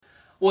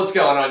What's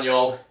going on,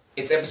 y'all?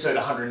 It's episode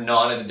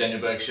 109 of the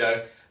Daniel Burke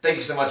Show. Thank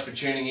you so much for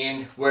tuning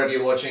in, wherever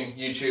you're watching,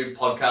 YouTube,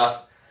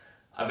 podcast.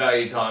 I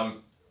value your time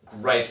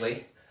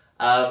greatly.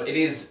 I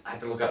had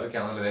to look up the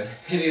calendar then.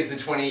 It is the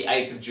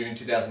 28th of June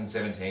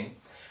 2017.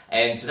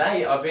 And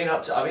today I've been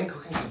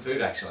cooking some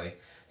food actually.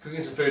 Cooking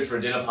some food for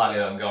a dinner party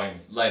that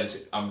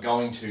I'm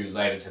going to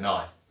later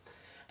tonight.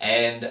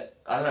 And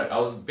I don't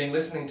know, been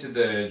listening to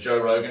the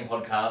Joe Rogan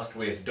podcast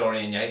with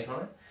Dorian Yates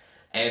on it,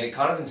 and it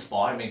kind of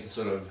inspired me to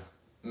sort of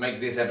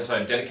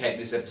dedicate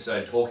this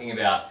episode talking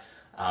about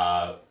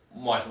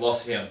my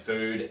philosophy on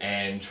food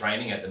and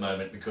training at the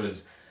moment,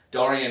 because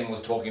Dorian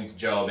was talking to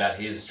Joe about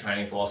his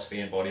training philosophy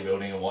and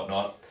bodybuilding and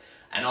whatnot,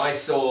 and I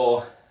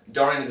saw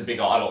Dorian is a big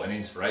idol and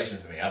inspiration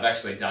for me. I've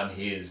actually done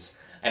his,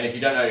 and if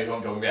you don't know who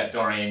I'm talking about,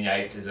 Dorian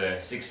Yates is a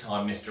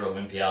 6-time Mr.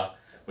 Olympia,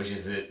 which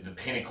is the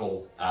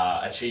pinnacle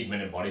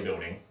achievement in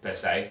bodybuilding per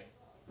se.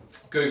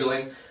 Google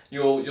him,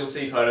 you'll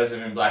see photos of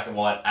him in black and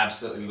white,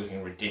 absolutely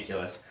looking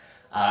ridiculous.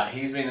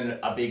 He's been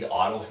a big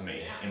idol for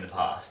me in the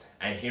past,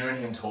 and hearing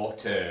him talk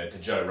to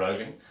Joe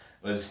Rogan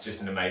was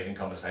just an amazing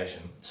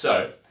conversation.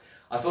 So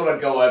I thought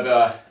I'd go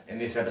over in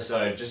this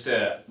episode just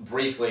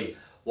briefly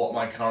what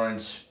my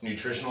current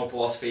nutritional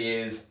philosophy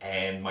is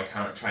and my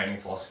current training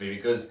philosophy,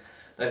 because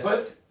they've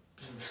both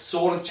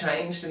sort of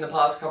changed in the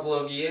past couple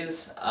of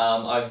years.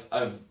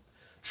 I've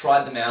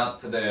tried them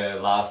out for the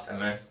last, I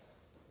don't know,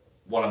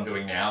 what I'm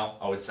doing now,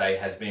 I would say,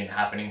 has been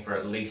happening for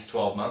at least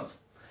 12 months.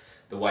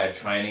 The way of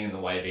training and the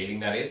way of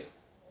eating, that is.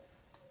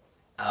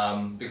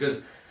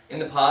 Because in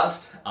the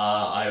past,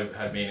 I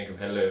have been a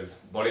competitive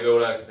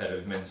bodybuilder,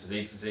 competitive men's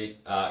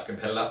physique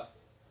competitor,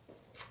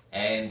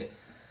 and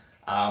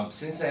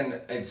since then,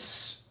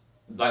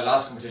 my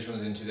last competition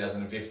was in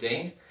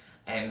 2015,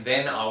 and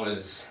then I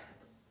was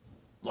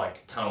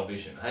like tunnel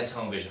vision. I had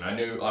tunnel vision. I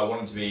knew I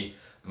wanted to be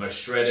the most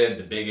shredded,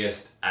 the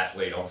biggest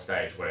athlete on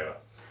stage, whatever.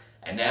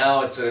 And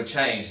now it's sort of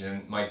changed,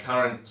 and my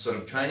current sort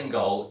of training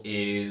goal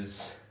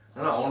is, I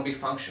don't know, I want to be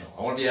functional.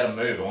 I want to be able to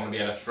move. I want to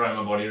be able to throw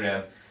my body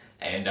around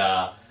and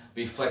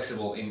be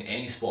flexible in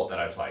any sport that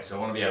I play. So I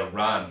want to be able to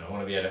run. I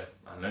want to be able to,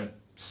 I don't know,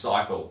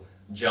 cycle,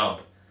 jump,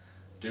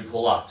 do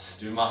pull-ups,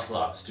 do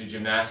muscle-ups, do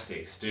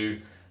gymnastics,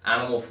 do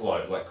animal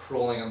flow, like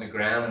crawling on the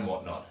ground and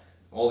whatnot.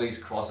 All these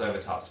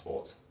crossover type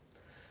sports.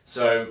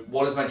 So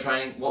what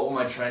will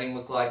my training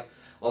look like?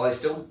 Well, I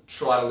still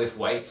try to lift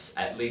weights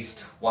at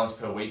least once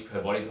per week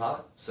per body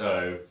part.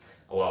 So,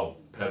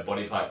 per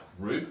body part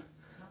group.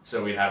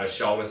 So we'd have a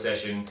shoulder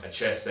session, a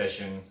chest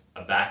session,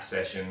 a back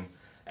session,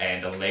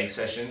 and a leg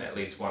session at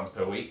least once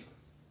per week.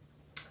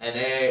 And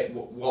there,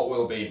 what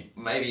will be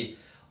maybe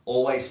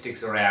always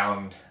sticks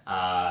around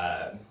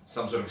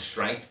some sort of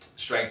strength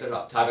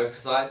type of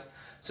exercise.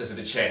 So for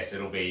the chest,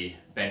 it'll be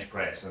bench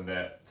press, and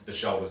for the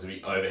shoulders, it'll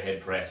be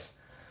overhead press.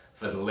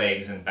 For the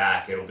legs and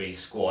back, it'll be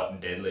squat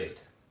and deadlift.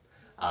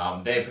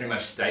 They're pretty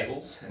much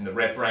staples, and the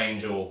rep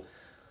range will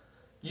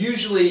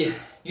usually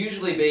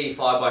be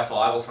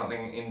 5x5 or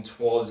something in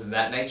towards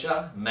that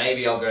nature.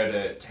 Maybe I'll go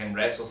to 10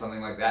 reps or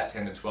something like that,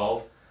 10 to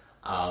 12,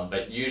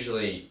 but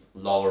usually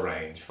lower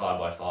range,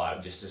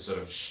 5x5, just to sort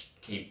of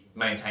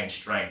maintain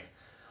strength.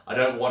 I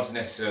don't want to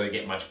necessarily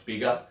get much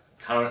bigger.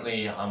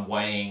 Currently I'm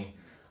weighing,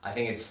 I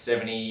think it's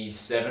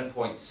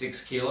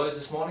 77.6 kilos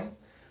this morning,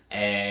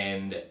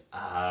 and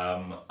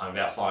I'm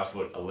about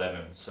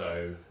 5'11",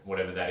 so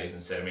whatever that is in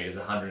centimeters,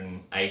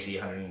 180,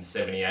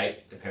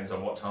 178, depends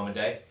on what time of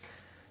day.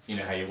 You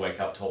know how you wake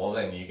up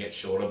taller and you get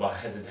shorter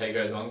as the day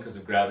goes on because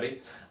of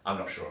gravity. I'm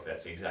not sure if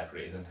that's the exact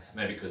reason.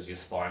 Maybe because your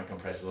spine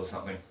compresses or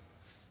something.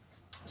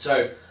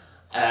 So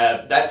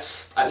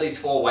that's at least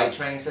 4 weight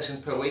training sessions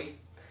per week,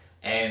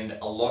 and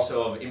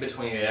in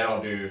between there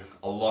I'll do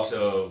a lot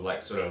of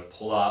like sort of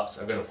pull-ups.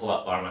 I've got a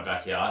pull-up bar in my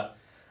backyard.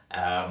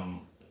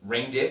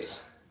 Ring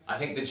dips. I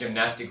think the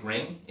gymnastic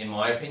ring, in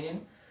my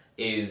opinion,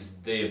 is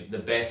the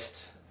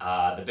best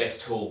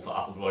tool for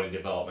upper body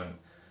development,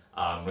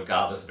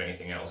 regardless of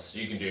anything else.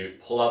 You can do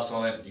pull-ups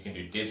on it, you can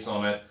do dips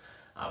on it.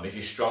 If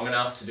you're strong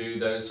enough to do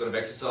those sort of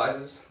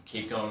exercises,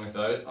 keep going with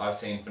those. I've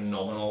seen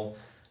phenomenal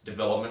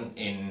development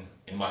in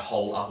my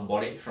whole upper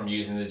body from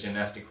using the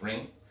gymnastic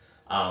ring.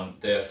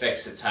 The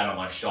effects it's had on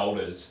my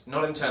shoulders,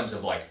 not in terms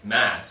of like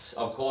mass,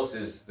 of course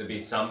there'll be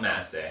some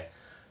mass there,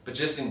 but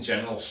just in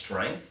general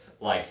strength,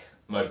 like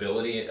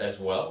mobility as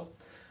well.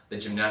 The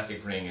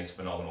gymnastic ring is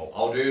phenomenal.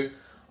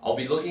 I'll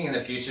be looking in the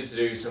future to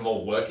do some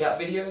more workout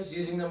videos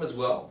using them as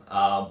well.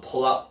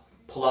 Pull-up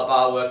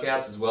bar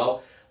workouts as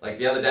well. Like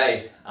the other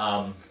day,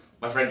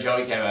 my friend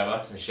Joey came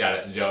over, so shout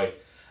out to Joey,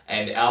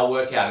 and our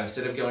workout,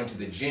 instead of going to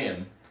the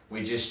gym,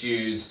 we just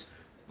used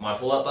my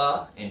pull-up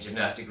bar and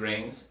gymnastic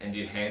rings and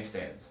did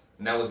handstands.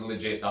 And that was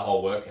legit the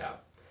whole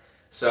workout.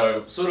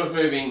 So sort of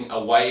moving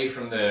away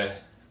from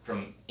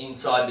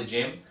inside the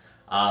gym,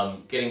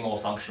 getting more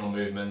functional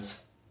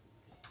movements,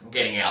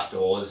 getting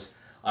outdoors.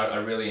 I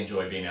really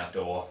enjoy being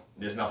outdoor.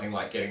 There's nothing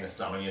like getting the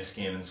sun on your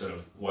skin and sort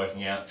of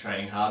working out,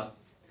 training hard.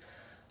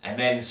 And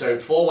then, so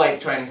 4 weight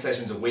training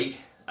sessions a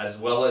week, as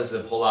well as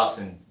the pull-ups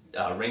and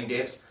ring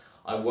dips.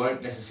 I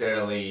won't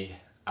necessarily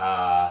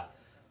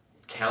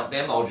count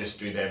them. I'll just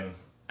do them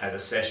as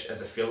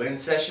a fill-in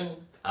session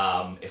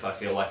if I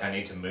feel like I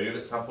need to move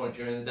at some point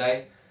during the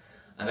day.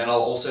 And then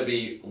I'll also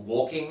be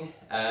walking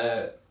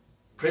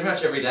pretty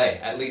much every day,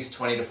 at least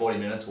 20 to 40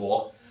 minutes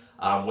walk,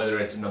 whether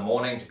it's in the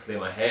morning to clear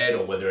my head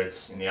or whether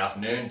it's in the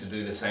afternoon to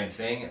do the same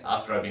thing.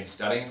 After I've been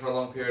studying for a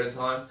long period of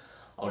time,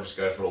 I'll just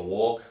go for a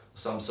walk of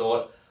some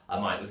sort. I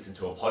might listen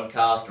to a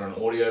podcast or an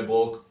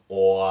audiobook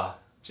or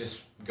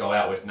just go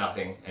out with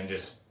nothing and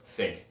just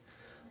think.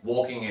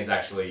 Walking is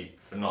actually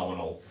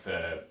phenomenal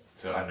for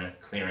I don't know,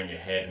 clearing your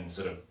head and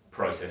sort of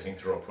processing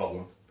through a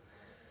problem.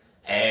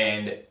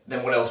 And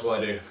then what else will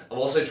I do? I've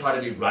also tried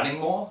to be running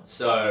more.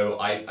 So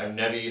I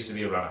never used to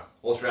be a runner.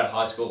 All throughout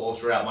high school, all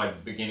throughout my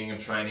beginning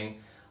of training.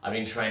 I've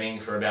been training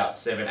for about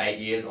 7-8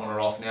 years on or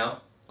off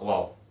now.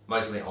 Well,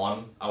 mostly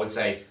on. I would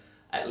say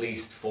at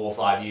least 4 or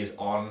 5 years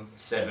on,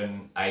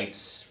 7,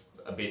 8,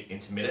 a bit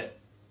intermittent.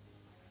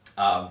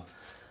 And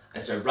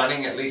so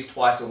running at least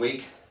twice a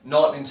week,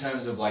 not in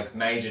terms of like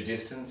major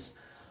distance.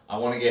 I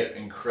want to get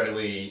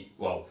incredibly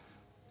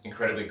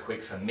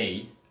quick for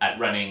me at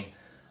running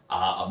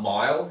a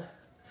mile.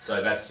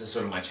 So that's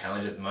sort of my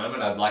challenge at the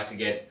moment. I'd like to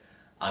get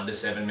under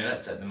 7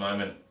 minutes. At the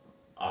moment,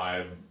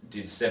 I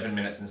did 7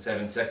 minutes and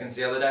 7 seconds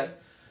the other day.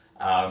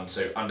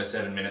 So under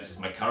 7 minutes is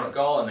my current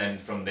goal, and then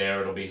from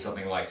there it'll be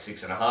something like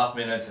 6.5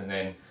 minutes, and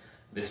then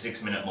the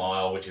 6 minute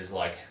mile, which is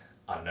like,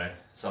 I don't know,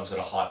 some sort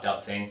of hyped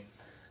up thing.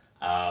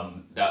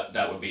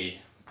 That would be,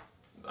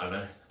 I don't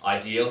know,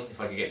 ideal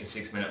if I could get to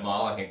 6 minute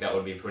mile. I think that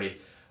would be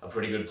a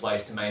pretty good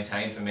place to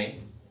maintain for me.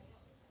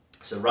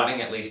 So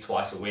running at least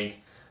twice a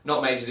week,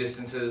 not major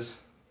distances,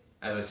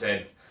 as I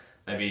said,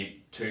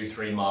 maybe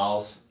 2-3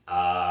 miles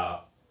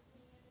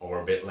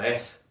or a bit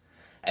less,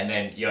 and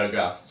then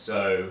yoga.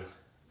 So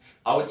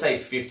I would say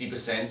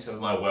 50% of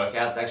my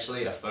workouts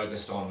actually are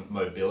focused on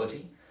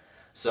mobility.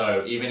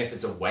 So even if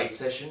it's a weight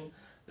session,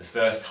 the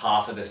first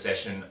half of the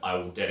session I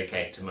will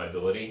dedicate to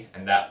mobility,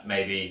 and that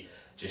may be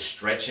just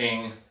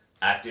stretching,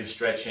 active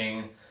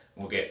stretching.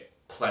 We'll get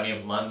plenty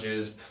of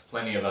lunges,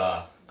 plenty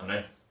of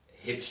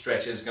hip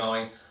stretches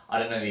going. I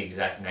don't know the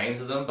exact names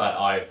of them, but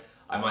I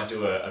might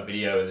do a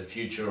video in the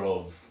future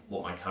of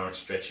what my current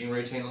stretching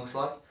routine looks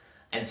like.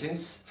 And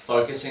since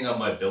focusing on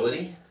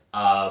mobility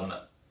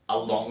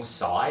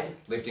alongside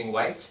lifting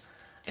weights,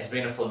 it's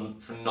been a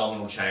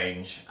phenomenal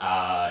change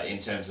in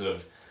terms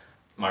of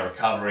my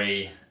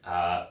recovery,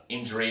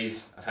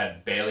 injuries. I've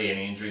had barely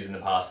any injuries in the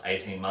past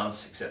 18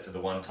 months, except for the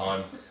one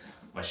time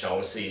my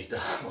shoulder seized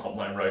up,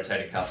 my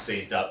rotator cuff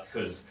seized up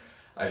because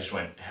I just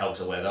went hell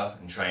to leather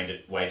and trained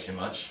it way too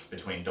much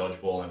between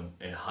dodgeball and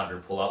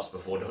 100 pull-ups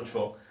before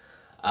dodgeball.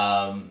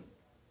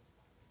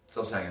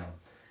 Stop saying that.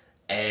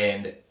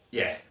 And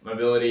yeah,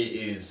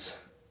 mobility is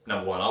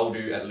number one. I will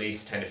do at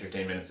least 10 to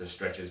 15 minutes of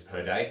stretches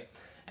per day.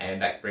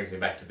 And that brings me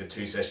back to the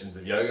 2 sessions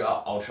of yoga.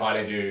 I'll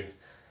try to do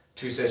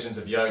 2 sessions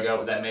of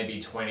yoga. That may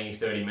be 20,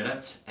 30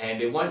 minutes.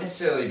 And it won't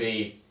necessarily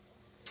be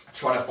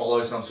trying to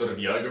follow some sort of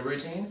yoga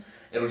routine.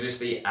 It'll just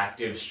be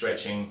active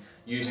stretching,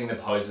 using the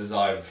poses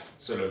I've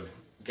sort of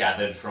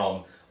gathered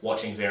from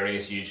watching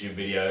various YouTube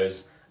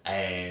videos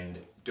and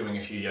doing a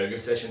few yoga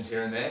sessions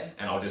here and there.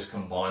 And I'll just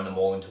combine them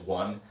all into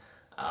one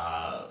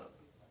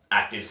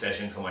active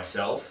session for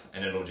myself.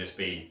 And it'll just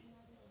be,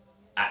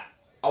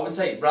 I would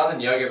say, rather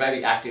than yoga,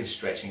 maybe active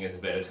stretching is a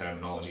better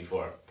terminology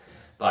for it.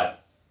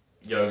 But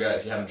yoga,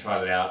 if you haven't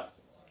tried it out,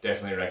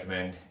 definitely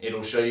recommend.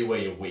 It'll show you where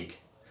you're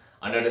weak.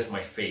 I noticed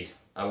my feet.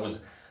 I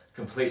was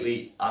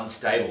completely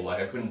unstable, like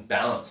I couldn't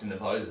balance in the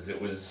poses.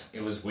 It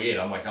was weird.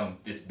 I'm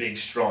this big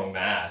strong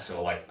mass,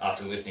 or like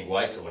after lifting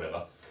weights or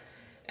whatever,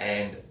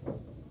 and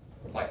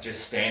like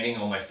just standing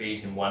on my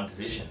feet in one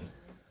position,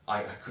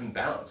 I couldn't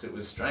balance. It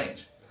was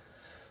strange.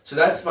 So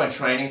that's my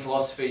training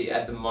philosophy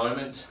at the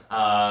moment.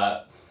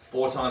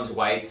 4 times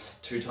weights,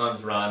 2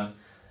 times run,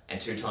 and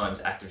 2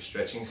 times active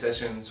stretching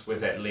sessions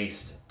with at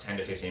least 10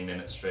 to 15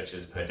 minute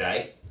stretches per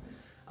day.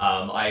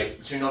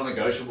 2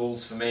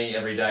 non-negotiables for me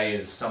every day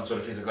is some sort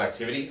of physical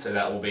activity, so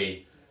that will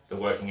be the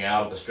working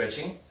out, the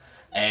stretching,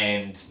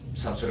 and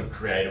some sort of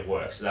creative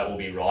work. So that will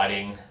be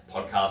writing,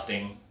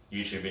 podcasting,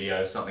 YouTube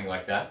videos, something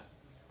like that.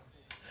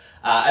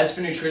 As for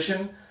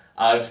nutrition,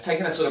 I've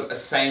taken a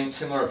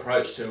similar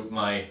approach to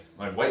my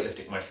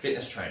weightlifting, my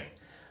fitness training.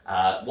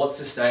 What's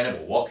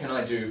sustainable? What can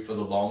I do for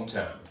the long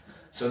term?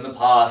 So in the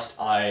past,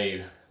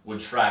 I would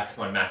track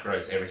my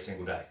macros every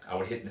single day. I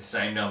would hit the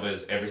same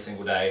numbers every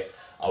single day.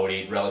 I would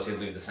eat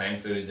relatively the same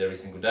foods every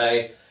single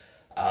day.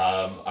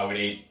 I would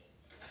eat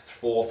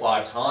 4 or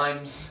 5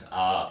 times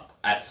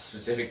at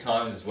specific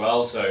times as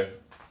well. So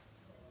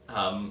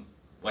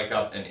wake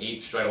up and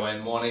eat straight away in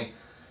the morning,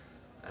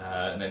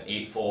 and then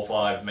eat 4 or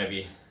 5,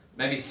 maybe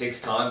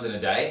 6 times in a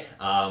day.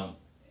 And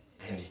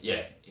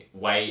yeah,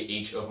 weigh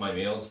each of my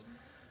meals.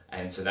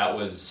 And so that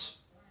was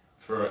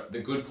for the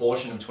good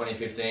portion of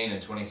 2015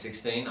 and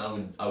 2016.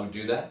 I would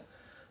do that.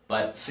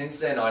 But since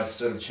then, I've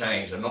sort of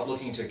changed. I'm not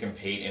looking to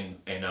compete in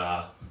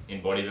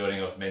bodybuilding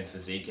or men's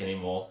physique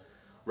anymore.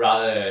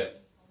 Rather,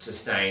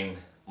 sustain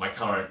my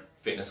current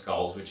fitness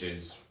goals, which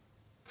is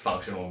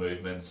functional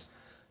movements,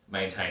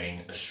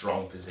 maintaining a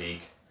strong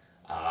physique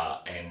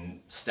and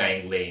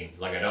staying lean.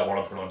 Like I don't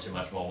want to put on too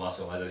much more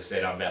muscle. As I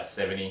said, I'm about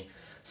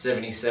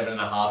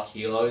 77.5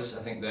 kilos.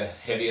 I think the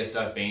heaviest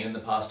I've been in the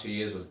past 2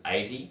 years was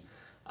 80.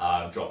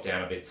 I've dropped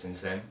down a bit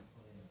since then.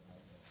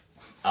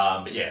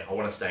 But yeah, I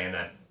want to stay in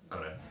that, I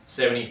don't know,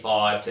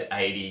 75 to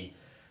 80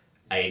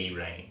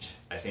 range,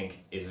 I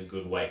think is a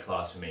good weight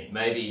class for me.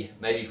 Maybe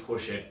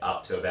push it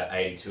up to about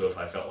 82 if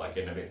I felt like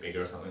getting a bit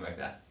bigger or something like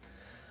that.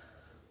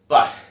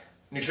 But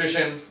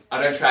nutrition,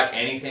 I don't track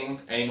anything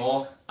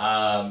anymore.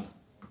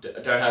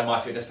 Don't have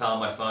MyFitnessPal on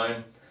my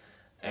phone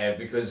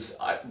because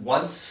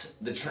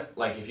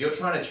if you're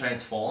trying to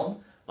transform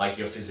like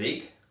your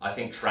physique, I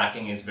think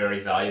tracking is very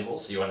valuable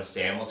so you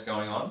understand what's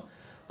going on.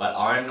 But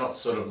I'm not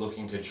sort of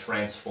looking to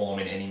transform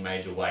in any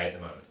major way at the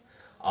moment.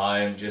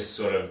 I'm just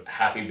sort of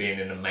happy being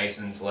in a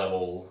maintenance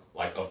level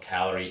like of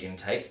calorie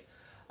intake.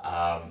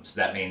 So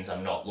that means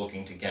I'm not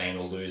looking to gain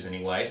or lose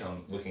any weight.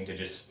 I'm looking to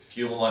just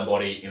fuel my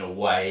body in a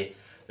way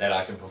that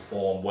I can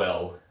perform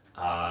well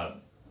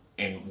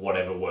in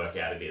whatever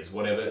workout it is,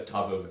 whatever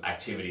type of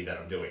activity that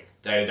I'm doing.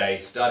 Day-to-day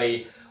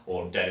study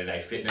or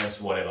day-to-day fitness,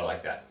 whatever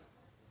like that.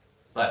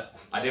 But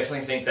I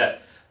definitely think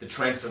that the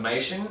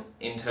transformation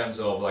in terms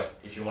of like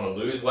if you want to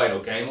lose weight or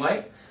gain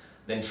weight,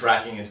 then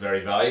tracking is very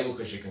valuable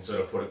because you can sort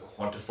of put a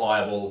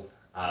quantifiable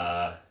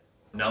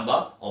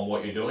number on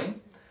what you're doing.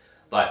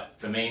 But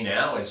for me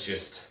now, it's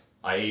just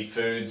I eat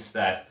foods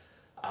that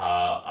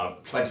are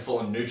plentiful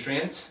in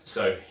nutrients,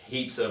 so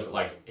heaps of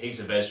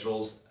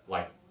vegetables.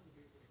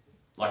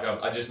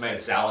 I just made a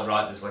salad,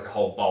 right? There's like a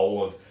whole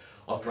bowl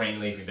of green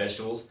leafy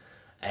vegetables,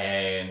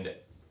 and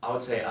I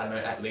would say I don't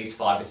know at least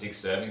 5 to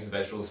 6 servings of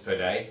vegetables per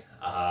day.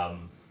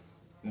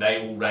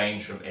 They will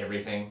range from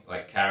everything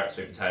like carrots,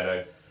 sweet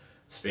potato,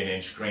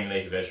 spinach, green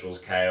leafy vegetables,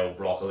 kale,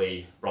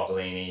 broccoli,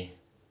 broccolini,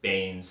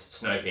 beans,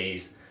 snow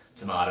peas,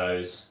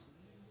 tomatoes,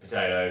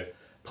 potato,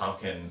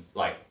 pumpkin,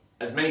 like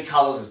as many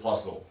colours as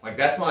possible. Like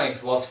that's my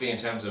philosophy in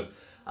terms of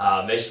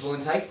vegetable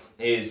intake,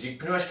 is you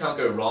pretty much can't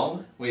go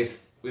wrong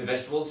with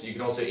vegetables. You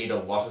can also eat a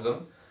lot of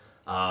them.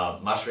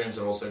 Mushrooms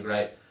are also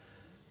great.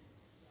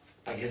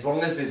 Like as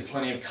long as there's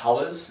plenty of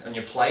colours on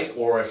your plate,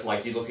 or if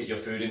like you look at your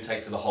food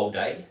intake for the whole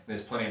day,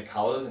 there's plenty of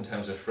colours in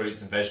terms of fruits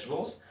and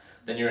vegetables,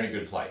 then you're in a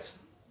good place.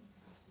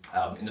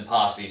 In the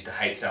past I used to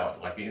hate salad.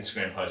 Like the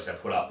Instagram post I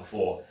put up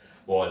before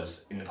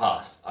was, in the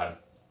past I've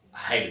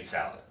hated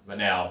salad, but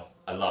now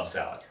I love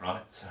salad,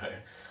 right? So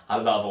I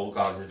love all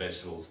kinds of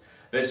vegetables.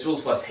 Vegetables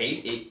plus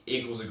heat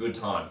equals a good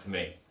time for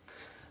me.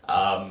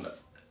 I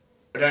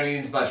don't eat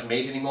as much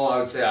meat anymore. I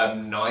would say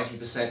I'm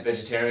 90%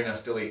 vegetarian. I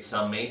still eat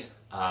some meat.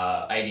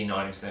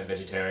 80-90%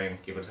 vegetarian,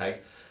 give or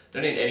take.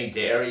 Don't eat any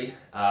dairy.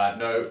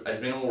 No, as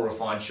minimal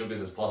refined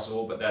sugars as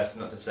possible, but that's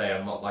not to say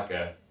I'm not like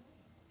the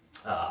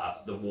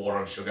war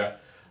on sugar.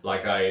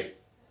 Like I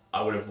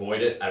would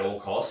avoid it at all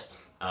costs,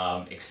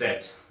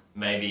 except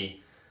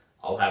maybe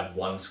I'll have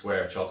 1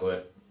 square of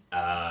chocolate,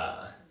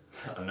 I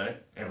don't know,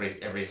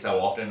 every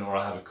so often, or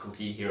I'll have a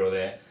cookie here or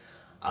there.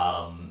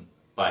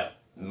 But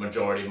the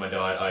majority of my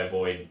diet, I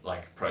avoid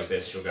like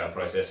processed sugar,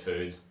 processed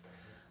foods.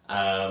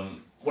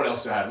 What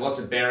else do I have? Lots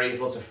of berries,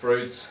 lots of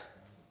fruits,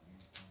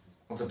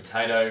 lots of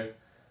potato.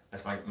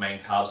 That's my main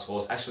carb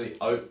source. Actually,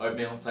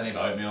 oatmeal, plenty of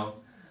oatmeal.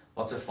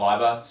 Lots of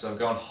fibre, so I've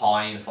gone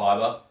high in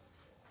fibre.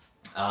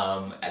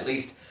 At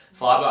least,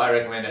 fibre I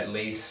recommend at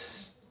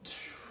least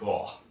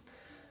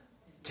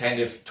 10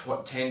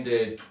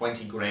 to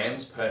 20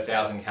 grams per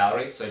 1,000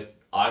 calories, so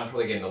I'm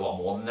probably getting a lot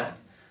more than that.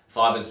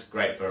 Fibre's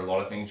great for a lot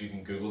of things. You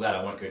can Google that.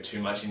 I won't go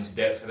too much into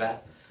depth for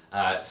that.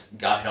 It's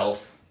gut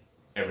health,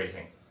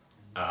 everything.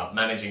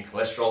 Managing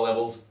cholesterol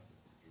levels.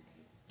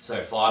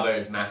 So fibre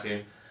is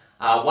massive.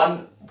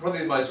 Probably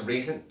the most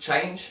recent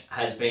change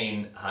has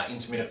been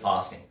intermittent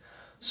fasting.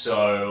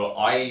 So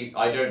I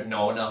don't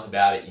know enough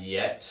about it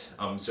yet.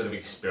 I'm sort of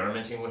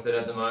experimenting with it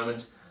at the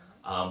moment.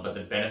 But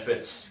the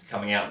benefits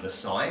coming out in the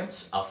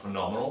science are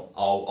phenomenal.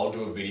 I'll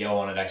do a video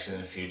on it actually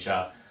in the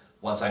future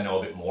once I know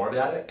a bit more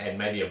about it, and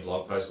maybe a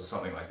blog post or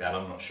something like that,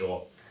 I'm not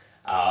sure.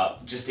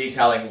 Just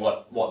detailing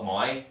what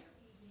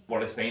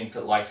it's been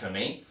like for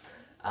me.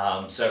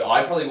 So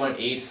I probably won't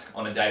eat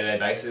on a day-to-day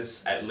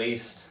basis. At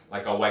least,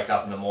 like I'll wake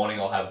up in the morning,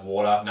 I'll have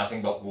water,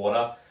 nothing but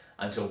water,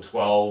 until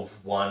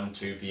 12, 1,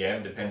 2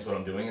 p.m. Depends what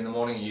I'm doing in the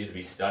morning. It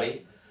usually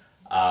study.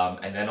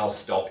 And then I'll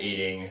stop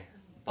eating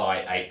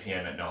by 8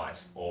 p.m. at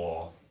night,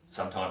 or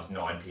sometimes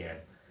 9 p.m.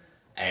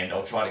 And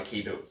I'll try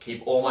to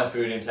keep all my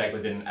food intake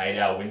within an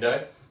 8-hour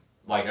window.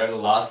 Like over the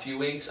last few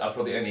weeks, I've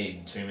probably only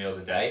eaten 2 meals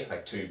a day,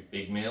 like 2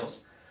 big meals,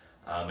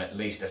 at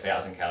least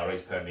 1,000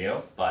 calories per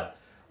meal. But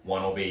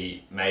one will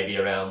be maybe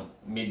around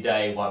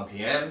midday, 1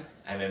 p.m.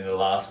 and then the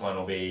last one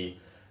will be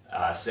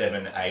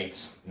 7,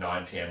 8,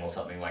 9 p.m. or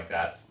something like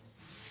that.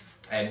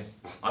 And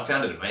I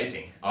found it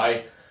amazing.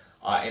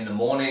 In the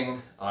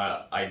morning,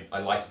 I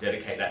like to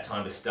dedicate that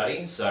time to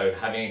study, so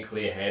having a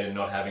clear head and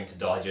not having to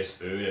digest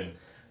food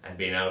and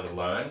being able to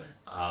learn,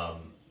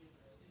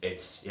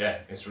 it's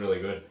really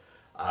good.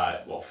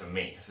 Well, for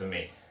me.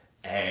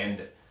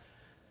 And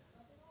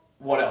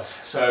what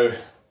else? So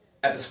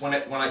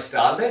when I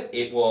started it,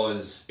 it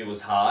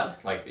was hard,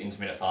 like the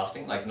intermittent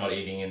fasting, like not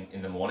eating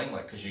in the morning,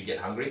 like because you get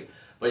hungry,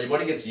 but your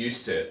body gets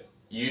used to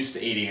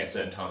eating at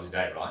certain times of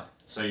day, right?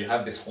 So you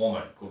have this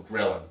hormone called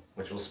ghrelin,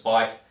 which will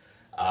spike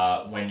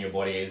when your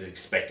body is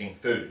expecting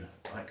food,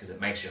 right? Because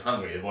it makes you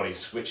hungry. The body's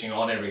switching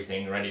on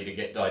everything, ready to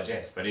get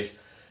digest. But if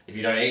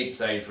you don't eat,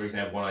 say for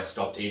example, when I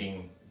stopped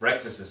eating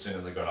breakfast as soon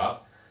as I got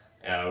up,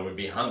 I would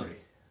be hungry.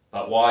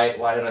 But why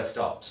did I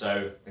stop?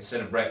 So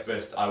instead of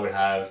breakfast, I would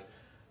have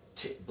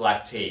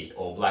black tea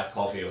or black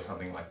coffee or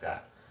something like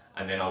that.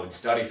 And then I would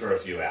study for a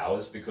few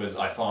hours because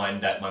I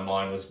find that my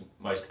mind was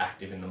most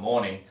active in the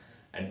morning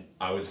and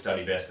I would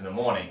study best in the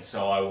morning.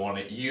 So I want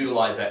to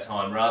utilize that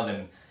time rather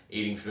than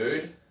eating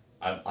food.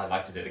 I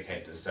like to dedicate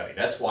it to study.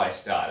 That's why I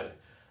started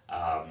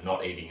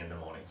not eating in the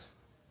mornings.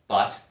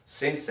 But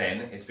since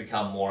then, it's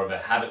become more of a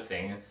habit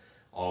thing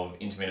of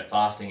intermittent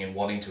fasting and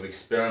wanting to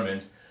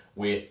experiment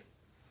with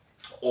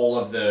all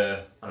of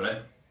the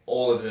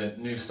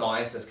new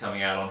science that's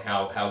coming out on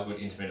how good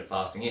intermittent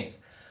fasting is.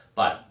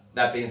 But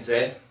that being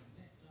said,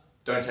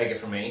 don't take it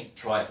from me,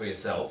 try it for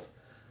yourself.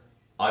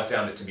 I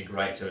found it to be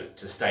great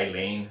to stay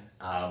lean.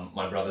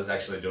 My brother's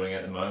actually doing it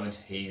at the moment.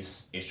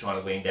 He's trying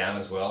to lean down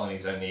as well, and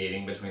he's only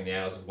eating between the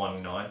hours of 1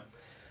 and 9.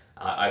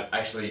 I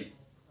actually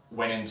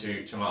went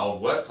into my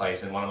old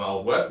workplace, and one of my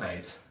old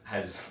workmates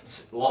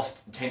has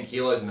lost 10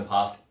 kilos in the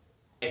past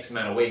X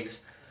amount of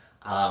weeks,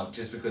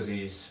 just because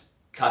he's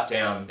cut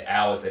down the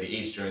hours that he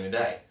eats during the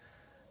day.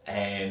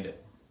 And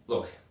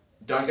look,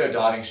 don't go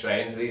diving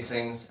straight into these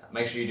things.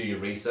 Make sure you do your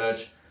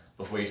research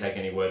before you take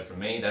any word from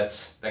me.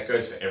 That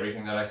goes for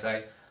everything that I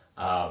say.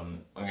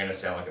 I'm going to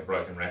sound like a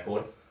broken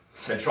record.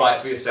 So try it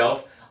for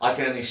yourself. I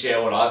can only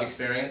share what I've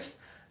experienced,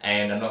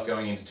 and I'm not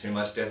going into too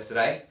much depth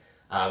today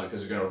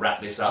because we're going to wrap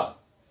this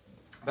up.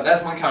 But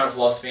that's my current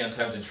philosophy in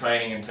terms of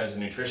training, in terms of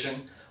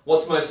nutrition.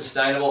 What's most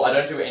sustainable? I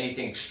don't do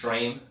anything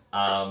extreme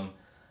in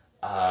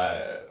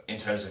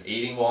terms of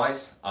eating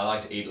wise. I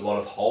like to eat a lot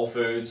of whole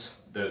foods.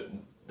 The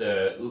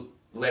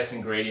less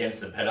ingredients,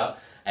 the better.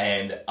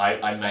 And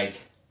I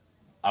make,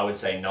 I would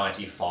say,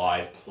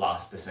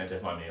 95+%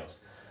 of my meals.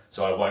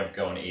 So I won't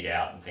go and eat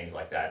out and things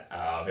like that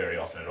very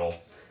often at all.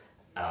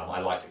 I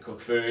like to cook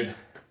food,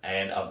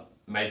 and I've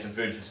made some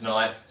food for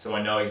tonight, so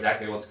I know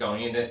exactly what's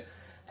going in it.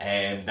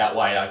 And that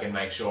way I can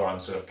make sure I'm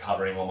sort of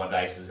covering all my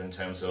bases in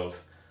terms of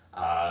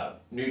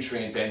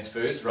nutrient-dense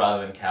foods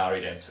rather than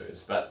calorie-dense foods.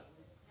 But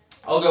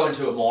I'll go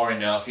into it more in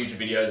future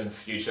videos and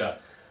future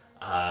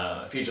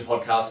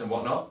podcasts and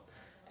whatnot.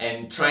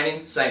 And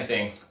training, same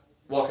thing.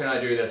 What can I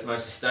do that's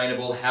most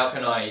sustainable? How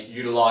can I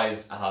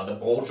utilize the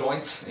ball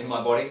joints in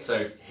my body,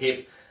 so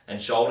hip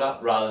and shoulder,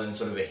 rather than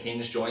sort of the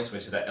hinge joints,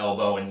 which are the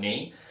elbow and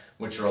knee,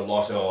 which are a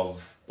lot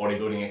of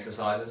bodybuilding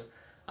exercises.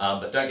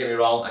 But don't get me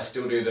wrong, I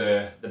still do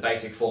the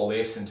basic 4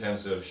 lifts in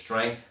terms of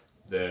strength,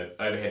 the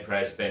overhead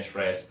press, bench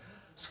press,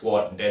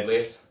 squat and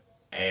deadlift,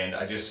 and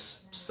I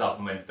just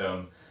supplement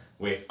them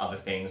with other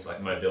things like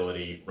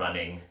mobility,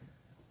 running,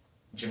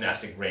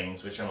 gymnastic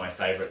rings, which are my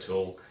favorite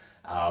tool,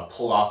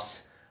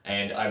 pull-ups,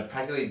 and I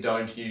practically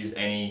don't use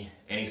any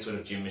sort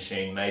of gym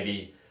machine,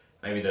 maybe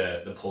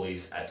the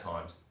pulleys at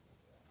times.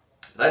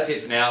 That's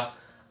it for now.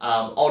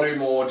 I'll do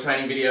more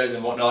training videos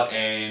and whatnot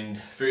and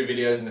food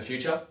videos in the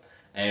future,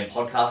 and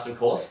podcasts of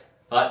course.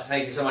 But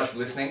thank you so much for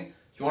listening.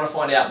 If you want to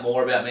find out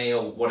more about me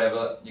or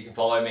whatever, you can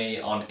follow me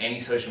on any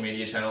social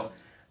media channel.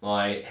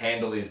 My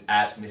handle is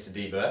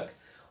 @MrDBurke.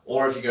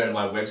 Or if you go to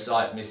my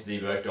website,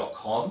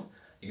 mrdburke.com,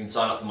 you can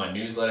sign up for my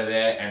newsletter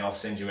there, and I'll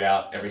send you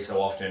out every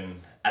so often.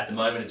 At the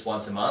moment, it's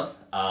once a month.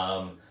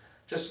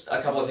 Just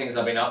a couple of things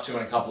I've been up to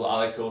and a couple of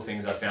other cool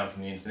things I found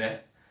from the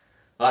internet.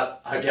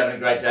 But I hope you're having a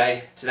great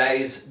day.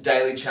 Today's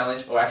daily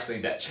challenge, or actually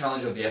that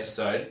challenge of the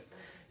episode,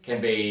 can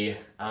be,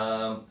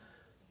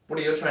 what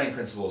are your training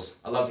principles?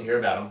 I'd love to hear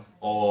about them.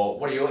 Or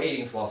what are your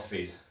eating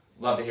philosophies?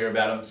 Love to hear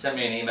about them. Send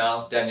me an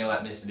email,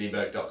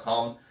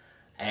 daniel@mrdburke.com,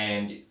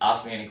 and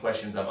ask me any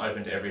questions. I'm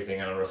open to everything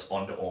and I'll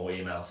respond to all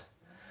emails.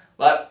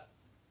 But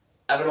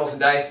have an awesome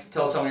day.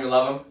 Tell someone you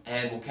love them,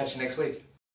 and we'll catch you next week.